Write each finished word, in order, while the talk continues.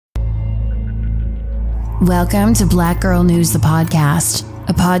Welcome to Black Girl News, the podcast,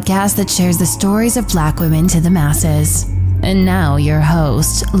 a podcast that shares the stories of Black women to the masses. And now your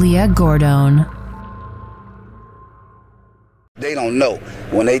host, Leah Gordon. They don't know.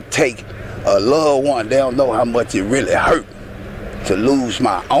 When they take a loved one, they don't know how much it really hurt to lose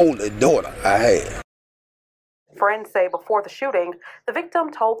my only daughter I had. Friends say before the shooting, the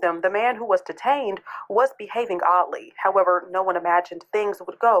victim told them the man who was detained was behaving oddly. However, no one imagined things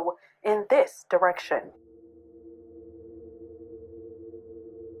would go in this direction.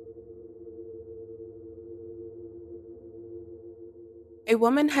 A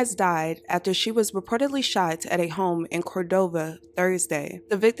woman has died after she was reportedly shot at a home in Cordova Thursday.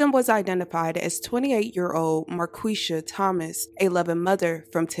 The victim was identified as 28-year-old Marquisha Thomas, a loving mother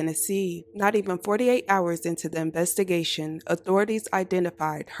from Tennessee. Not even 48 hours into the investigation, authorities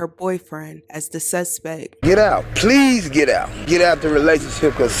identified her boyfriend as the suspect. Get out. Please get out. Get out the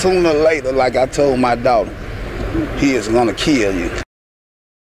relationship, because sooner or later, like I told my daughter, he is going to kill you.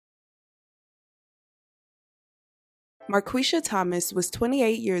 Marquisha Thomas was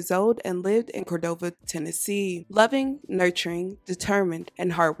 28 years old and lived in Cordova, Tennessee. Loving, nurturing, determined,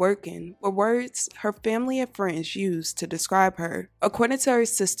 and hardworking were words her family and friends used to describe her. According to her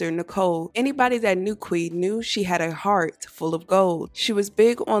sister, Nicole, anybody that knew Queen knew she had a heart full of gold. She was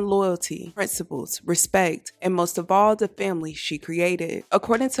big on loyalty, principles, respect, and most of all, the family she created.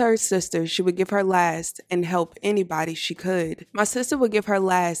 According to her sister, she would give her last and help anybody she could. My sister would give her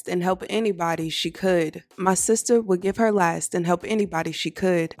last and help anybody she could. My sister would give her last and help anybody she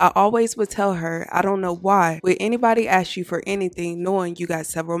could. I always would tell her, I don't know why would anybody ask you for anything knowing you got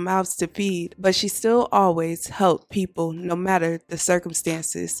several mouths to feed, but she still always helped people no matter the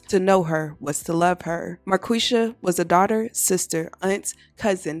circumstances. To know her was to love her. Marquisha was a daughter, sister, aunt,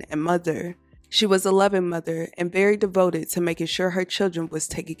 cousin, and mother. She was a loving mother and very devoted to making sure her children was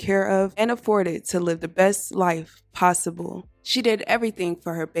taken care of and afforded to live the best life possible. She did everything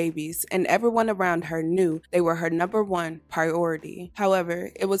for her babies, and everyone around her knew they were her number one priority. However,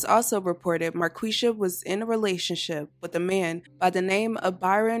 it was also reported Marquisha was in a relationship with a man by the name of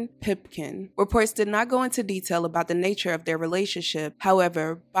Byron Pipkin. Reports did not go into detail about the nature of their relationship.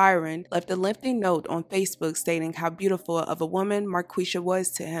 However, Byron left a lengthy note on Facebook stating how beautiful of a woman Marquisha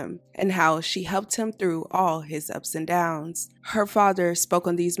was to him, and how she helped him through all his ups and downs. Her father spoke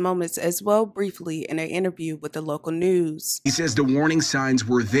on these moments as well briefly in an interview with the local news. He says the warning signs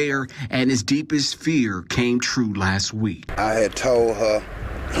were there and his deepest fear came true last week. I had told her,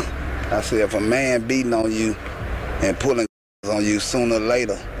 I said, if a man beating on you and pulling on you, sooner or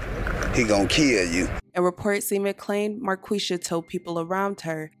later, he gonna kill you. In reports even claimed Marquisha told people around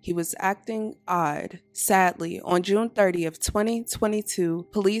her he was acting odd. Sadly, on June 30th, 2022,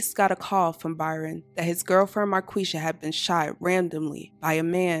 police got a call from Byron that his girlfriend Marquisha had been shot randomly by a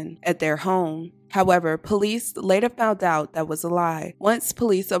man at their home. However, police later found out that was a lie. Once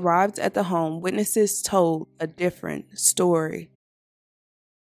police arrived at the home, witnesses told a different story.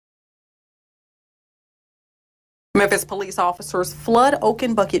 Memphis police officers flood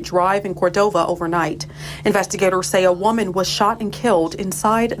Oaken Bucket Drive in Cordova overnight. Investigators say a woman was shot and killed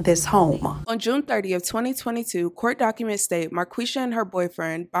inside this home. On June 30th, 2022, court documents state Marquisha and her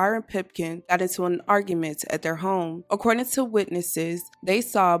boyfriend, Byron Pipkin, got into an argument at their home. According to witnesses, they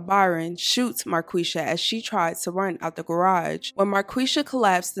saw Byron shoot Marquisha as she tried to run out the garage. When Marquisha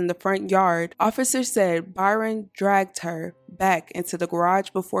collapsed in the front yard, officers said Byron dragged her back into the garage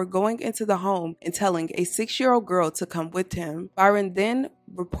before going into the home and telling a 6-year-old girl to come with him. Byron then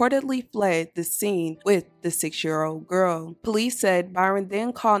reportedly fled the scene with the 6-year-old girl. Police said Byron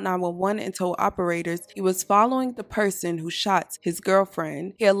then called 911 and told operators he was following the person who shot his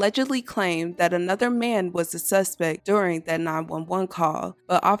girlfriend. He allegedly claimed that another man was the suspect during that 911 call,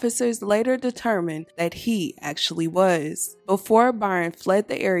 but officers later determined that he actually was. Before Byron fled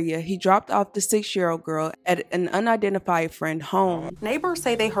the area, he dropped off the 6-year-old girl at an unidentified friend home. Neighbors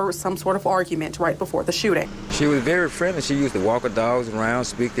say they heard some sort of argument right before the shooting. She was very friendly. She used to walk her dogs around,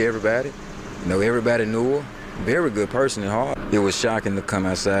 speak to everybody. You know, everybody knew her. Very good person at heart. It was shocking to come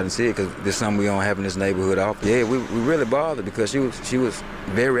outside and see it because there's something we don't have in this neighborhood often. Yeah, we really bothered because she was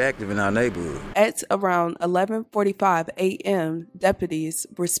very active in our neighborhood. At around 11:45 a.m., deputies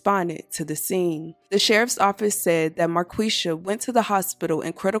responded to the scene. The sheriff's office said that Marquisha went to the hospital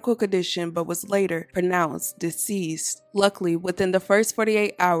in critical condition but was later pronounced deceased. Luckily, within the first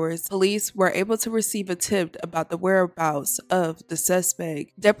 48 hours, police were able to receive a tip about the whereabouts of the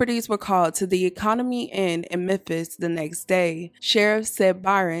suspect. Deputies were called to the Economy Inn in in Memphis the next day. Sheriffs said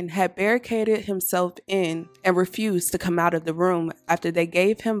Byron had barricaded himself in and refused to come out of the room after they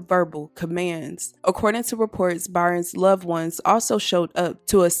gave him verbal commands. According to reports, Byron's loved ones also showed up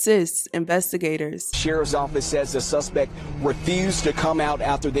to assist investigators. Sheriff's office says the suspect refused to come out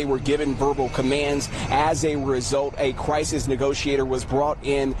after they were given verbal commands. As a result, a crisis negotiator was brought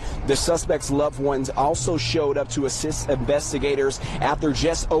in. The suspect's loved ones also showed up to assist investigators. After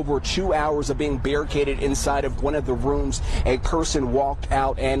just over 2 hours of being barricaded inside of one of the rooms, a person walked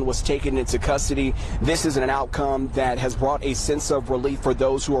out and was taken into custody. This is an outcome that has brought a sense of relief for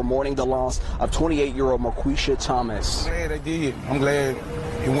those who are mourning the loss of 28-year-old Marquisha Thomas. I'm glad they did. I'm glad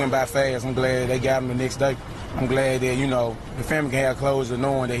it went by fast. I'm glad they got him the next day. I'm glad that, the family can have closure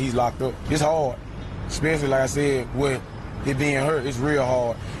knowing that he's locked up. It's hard, especially, like I said, with it being hurt. It's real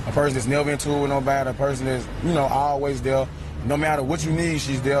hard. A person that's never into it with nobody, a person that's, always there. No matter what you need,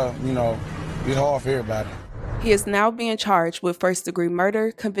 she's there. It's hard for everybody. He is now being charged with first-degree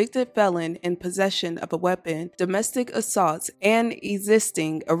murder, convicted felon in possession of a weapon, domestic assault, and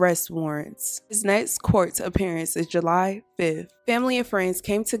existing arrest warrants. His next court appearance is July 5th. Family and friends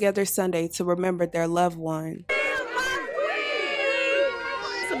came together Sunday to remember their loved one.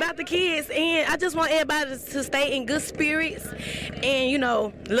 About the kids, and I just want everybody to stay in good spirits and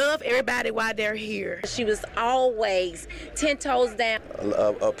love everybody while they're here. She was always 10 toes down.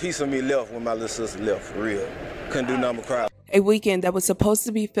 A piece of me left when my little sister left, for real. Couldn't do nothing but cry. A weekend that was supposed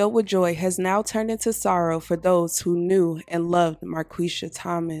to be filled with joy has now turned into sorrow for those who knew and loved Marquisha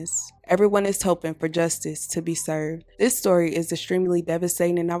Thomas. Everyone is hoping for justice to be served. This story is extremely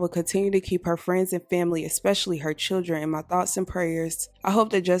devastating, and I will continue to keep her friends and family, especially her children, in my thoughts and prayers. I hope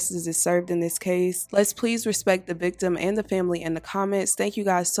that justice is served in this case. Let's please respect the victim and the family in the comments. Thank you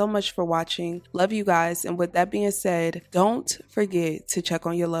guys so much for watching. Love you guys, and with that being said, don't forget to check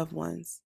on your loved ones.